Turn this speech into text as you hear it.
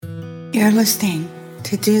You're listening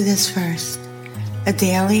to Do This First, a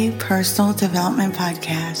daily personal development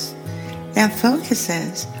podcast that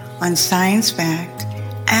focuses on science-backed,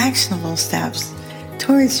 actionable steps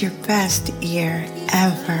towards your best year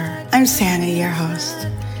ever. I'm Sandy, your host.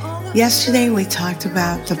 Yesterday we talked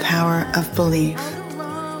about the power of belief.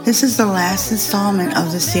 This is the last installment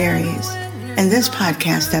of the series. In this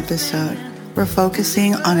podcast episode, we're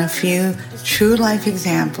focusing on a few true life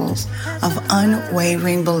examples of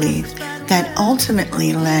unwavering belief that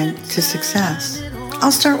ultimately led to success.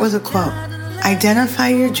 I'll start with a quote. Identify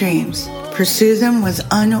your dreams, pursue them with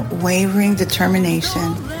unwavering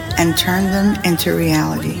determination, and turn them into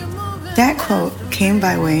reality. That quote came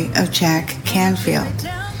by way of Jack Canfield.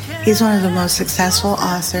 He's one of the most successful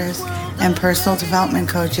authors and personal development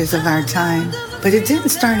coaches of our time. But it didn't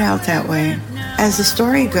start out that way. As the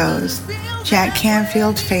story goes, Jack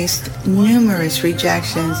Canfield faced numerous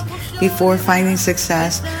rejections before finding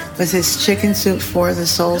success with his Chicken Soup for the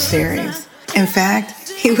Soul series. In fact,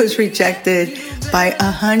 he was rejected by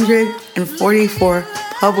 144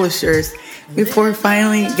 publishers before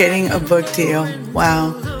finally getting a book deal.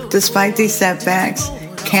 Wow. Despite these setbacks,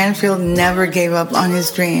 Canfield never gave up on his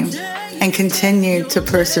dream and continued to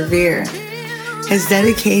persevere. His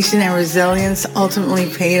dedication and resilience ultimately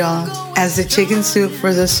paid off as the Chicken Soup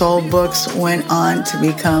for the Soul books went on to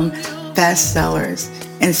become bestsellers,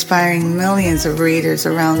 inspiring millions of readers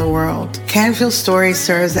around the world. Canfield's story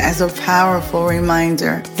serves as a powerful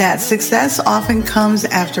reminder that success often comes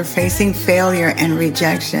after facing failure and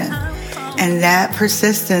rejection, and that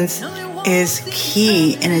persistence is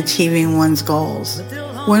key in achieving one's goals.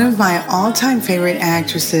 One of my all-time favorite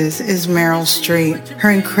actresses is Meryl Streep.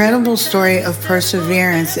 Her incredible story of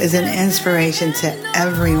perseverance is an inspiration to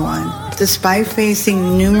everyone. Despite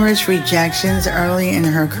facing numerous rejections early in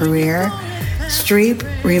her career, Streep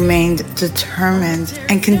remained determined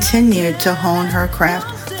and continued to hone her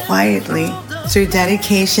craft quietly. Through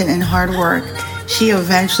dedication and hard work, she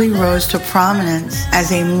eventually rose to prominence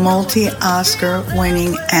as a multi-Oscar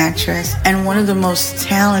winning actress and one of the most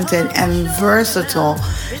talented and versatile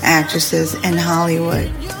actresses in Hollywood.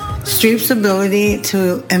 Streep's ability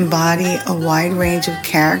to embody a wide range of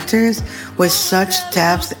characters with such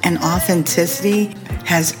depth and authenticity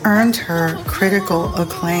has earned her critical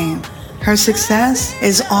acclaim. Her success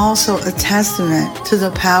is also a testament to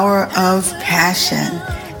the power of passion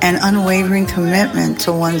and unwavering commitment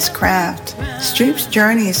to one's craft. Streep's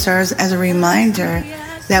journey serves as a reminder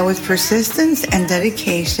that with persistence and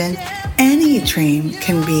dedication, any dream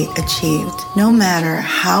can be achieved, no matter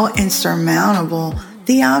how insurmountable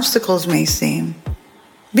the obstacles may seem.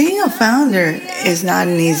 Being a founder is not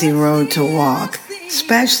an easy road to walk,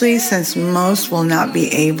 especially since most will not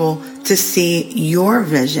be able to see your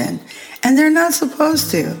vision, and they're not supposed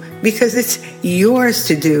to, because it's yours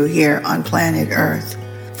to do here on planet Earth.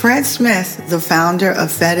 Fred Smith, the founder of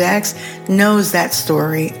FedEx, knows that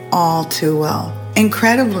story all too well.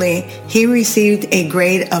 Incredibly, he received a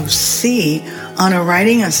grade of C on a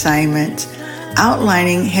writing assignment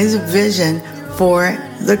outlining his vision for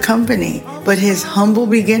the company. But his humble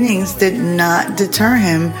beginnings did not deter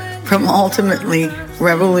him from ultimately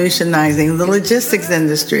revolutionizing the logistics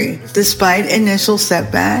industry. Despite initial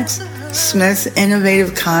setbacks, Smith's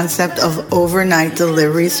innovative concept of overnight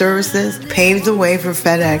delivery services paved the way for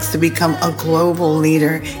FedEx to become a global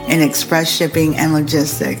leader in express shipping and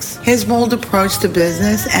logistics. His bold approach to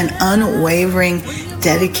business and unwavering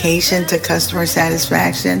dedication to customer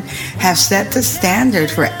satisfaction have set the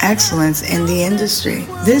standard for excellence in the industry.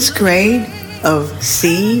 This grade of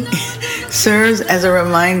C serves as a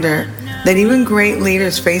reminder that even great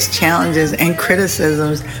leaders face challenges and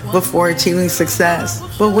criticisms before achieving success.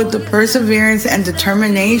 But with the perseverance and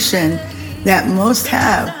determination that most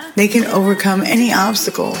have, they can overcome any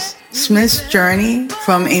obstacles. Smith's journey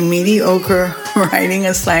from a mediocre writing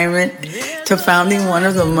assignment to founding one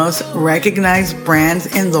of the most recognized brands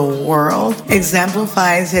in the world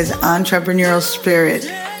exemplifies his entrepreneurial spirit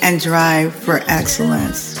and drive for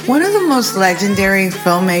excellence. One of the most legendary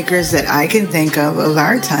filmmakers that I can think of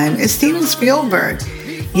our time is Steven Spielberg.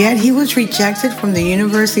 Yet he was rejected from the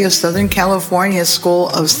University of Southern California School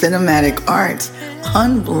of Cinematic Arts.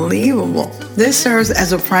 Unbelievable. This serves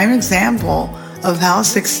as a prime example of how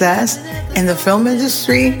success in the film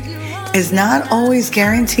industry is not always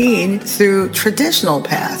guaranteed through traditional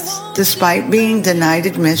paths. Despite being denied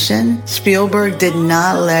admission, Spielberg did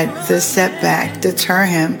not let this setback deter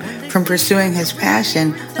him from pursuing his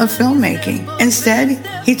passion of filmmaking. Instead,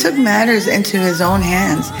 he took matters into his own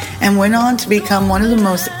hands and went on to become one of the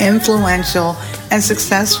most influential and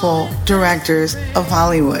successful directors of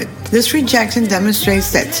Hollywood. This rejection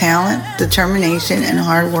demonstrates that talent, determination, and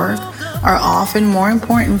hard work are often more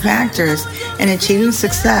important factors in achieving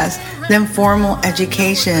success than formal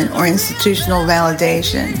education or institutional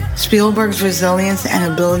validation. Spielberg's resilience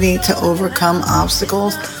and ability to overcome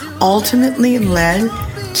obstacles ultimately led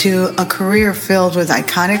to a career filled with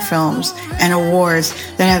iconic films and awards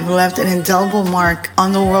that have left an indelible mark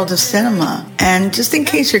on the world of cinema. And just in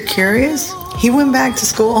case you're curious, he went back to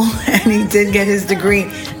school and he did get his degree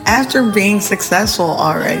after being successful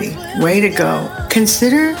already. Way to go.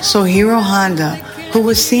 Consider Soichiro Honda, who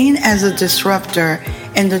was seen as a disruptor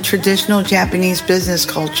in the traditional Japanese business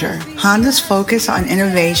culture. Honda's focus on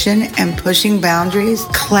innovation and pushing boundaries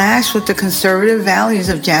clashed with the conservative values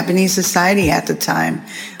of Japanese society at the time,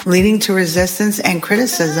 leading to resistance and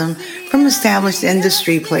criticism from established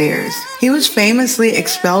industry players. He was famously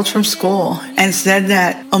expelled from school and said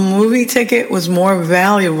that a movie ticket was more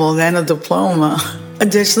valuable than a diploma.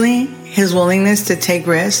 Additionally, his willingness to take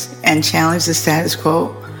risks and challenge the status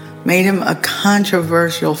quo made him a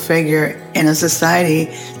controversial figure in a society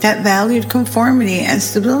that valued conformity and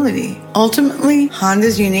stability. Ultimately,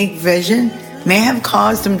 Honda's unique vision may have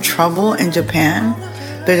caused him trouble in Japan,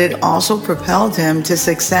 but it also propelled him to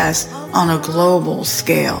success on a global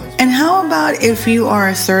scale. And how about if you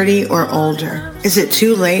are 30 or older? Is it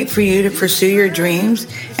too late for you to pursue your dreams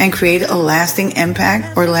and create a lasting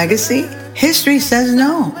impact or legacy? History says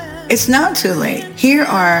no. It's not too late. Here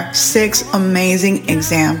are 6 amazing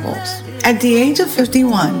examples. At the age of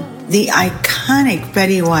 51, the iconic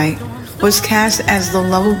Betty White was cast as the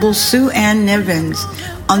lovable Sue Ann Nivens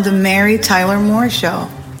on the Mary Tyler Moore Show.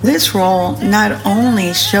 This role not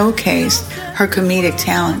only showcased her comedic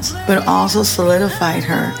talents, but also solidified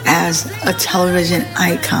her as a television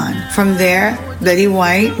icon. From there, Betty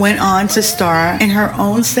White went on to star in her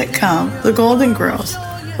own sitcom, The Golden Girls,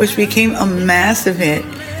 which became a massive hit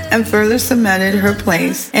and further cemented her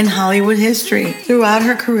place in Hollywood history. Throughout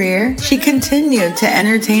her career, she continued to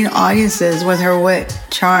entertain audiences with her wit,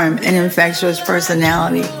 charm, and infectious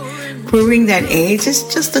personality, proving that age is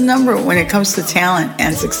just a number when it comes to talent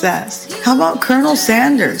and success. How about Colonel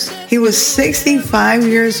Sanders? He was 65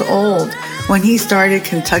 years old when he started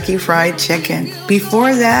Kentucky Fried Chicken.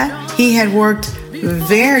 Before that, he had worked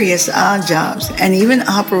various odd jobs and even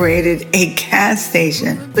operated a gas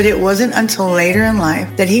station. But it wasn't until later in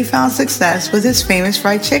life that he found success with his famous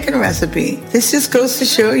fried chicken recipe. This just goes to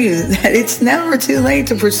show you that it's never too late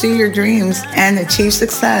to pursue your dreams and achieve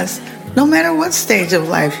success, no matter what stage of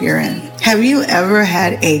life you're in. Have you ever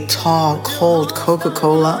had a tall, cold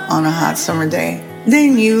Coca-Cola on a hot summer day?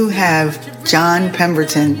 Then you have John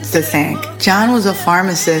Pemberton to thank. John was a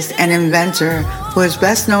pharmacist and inventor who is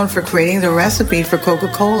best known for creating the recipe for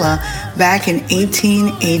Coca-Cola back in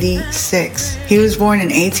 1886. He was born in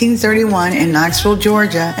 1831 in Knoxville,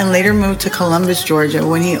 Georgia, and later moved to Columbus, Georgia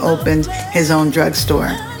when he opened his own drugstore.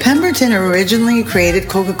 Pemberton originally created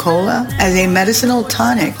Coca-Cola as a medicinal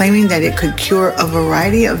tonic, claiming that it could cure a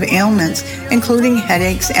variety of ailments, including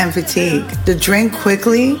headaches and fatigue. The drink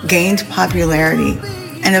quickly gained popularity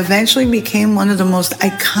and eventually became one of the most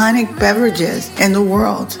iconic beverages in the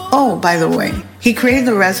world. Oh, by the way, he created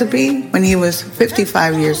the recipe when he was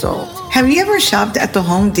 55 years old. Have you ever shopped at the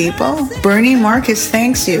Home Depot? Bernie Marcus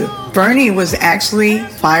thanks you. Bernie was actually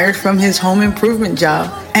fired from his home improvement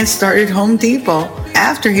job and started Home Depot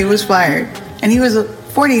after he was fired, and he was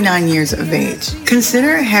 49 years of age.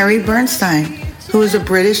 Consider Harry Bernstein, who was a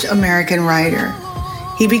British-American writer.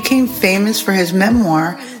 He became famous for his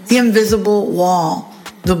memoir, The Invisible Wall,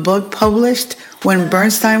 the book published when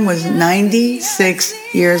Bernstein was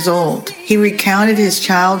 96 years old. He recounted his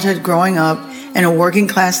childhood growing up in a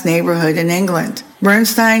working-class neighborhood in England.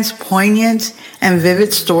 Bernstein's poignant and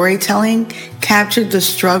vivid storytelling captured the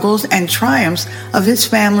struggles and triumphs of his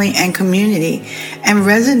family and community and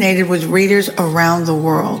resonated with readers around the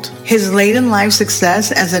world. His late-in-life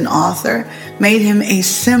success as an author made him a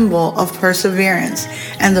symbol of perseverance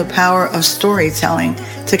and the power of storytelling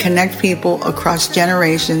to connect people across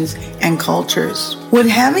generations and cultures. Would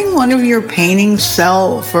having one of your paintings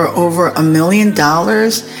sell for over $1 million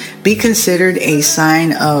be considered a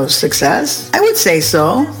sign of success? I would say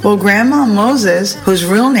so. Well, Grandma Moses, whose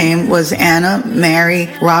real name was Anna Mary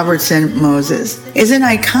Robertson Moses, is an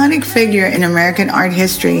iconic figure in American art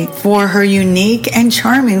history for her unique and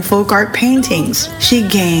charming folk art paintings. She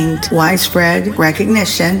gained widespread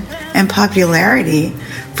recognition and popularity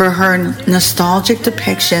for her nostalgic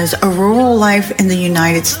depictions of rural life in the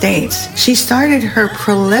United States. She started her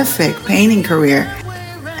prolific painting career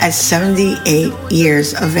at 78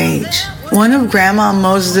 years of age. One of Grandma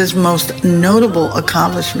Moses' most notable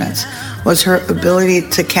accomplishments was her ability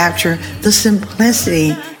to capture the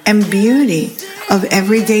simplicity and beauty of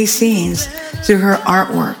everyday scenes through her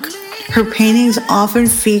artwork. Her paintings often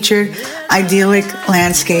featured idyllic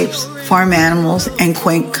landscapes, farm animals, and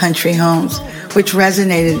quaint country homes, which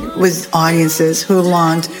resonated with audiences who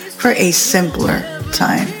longed for a simpler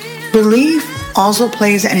time. Belief also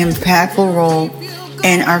plays an impactful role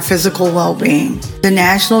in our physical well-being. The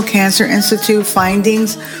National Cancer Institute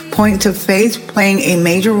findings point to faith playing a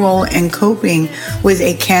major role in coping with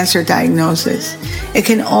a cancer diagnosis. It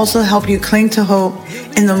can also help you cling to hope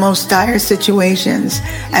in the most dire situations,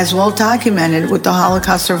 as well documented with the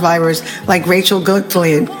Holocaust survivors like Rachel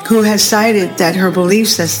Gottlieb, who has cited that her belief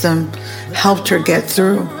system helped her get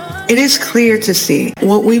through. It is clear to see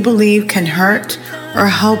what we believe can hurt or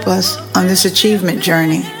help us on this achievement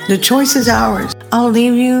journey. The choice is ours. I'll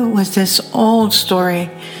leave you with this old story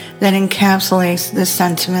that encapsulates this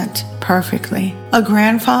sentiment perfectly. A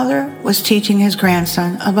grandfather was teaching his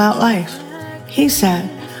grandson about life. He said,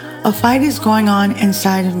 "A fight is going on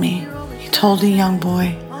inside of me," he told the young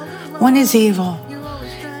boy. "One is evil.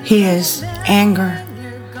 He is anger,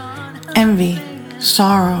 envy,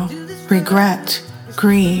 sorrow, regret,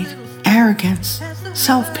 greed, arrogance,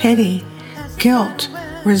 self-pity, guilt,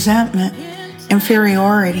 resentment,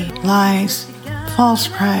 inferiority, lies, false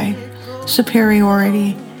pride,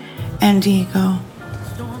 superiority, and ego."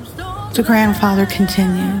 The grandfather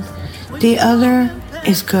continued, "The other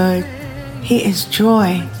is good. He is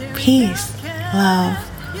joy, peace, love,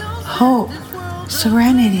 hope,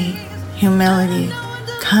 serenity, humility,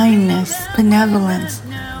 kindness, benevolence,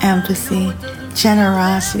 empathy,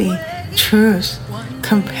 generosity, truth,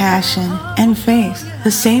 compassion, and faith.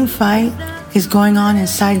 The same fight is going on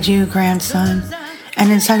inside you, grandson,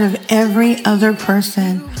 and inside of every other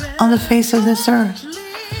person on the face of this earth."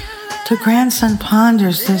 The grandson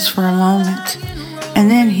ponders this for a moment, and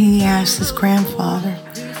then he asks his grandfather,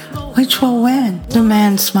 "Which will win?" The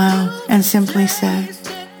man smiled and simply said,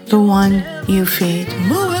 "The one you feed."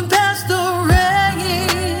 Moving past the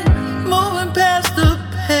rain, moving past the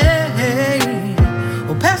pain,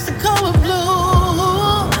 or past the color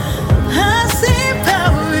blue, I see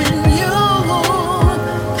power in you.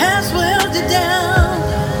 Past what held you down,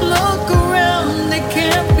 look around, they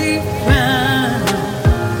can't be found.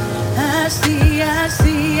 I see a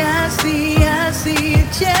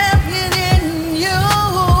champion in you.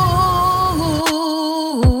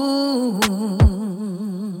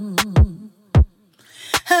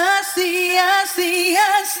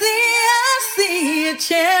 I see a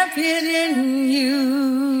champion in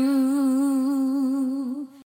you.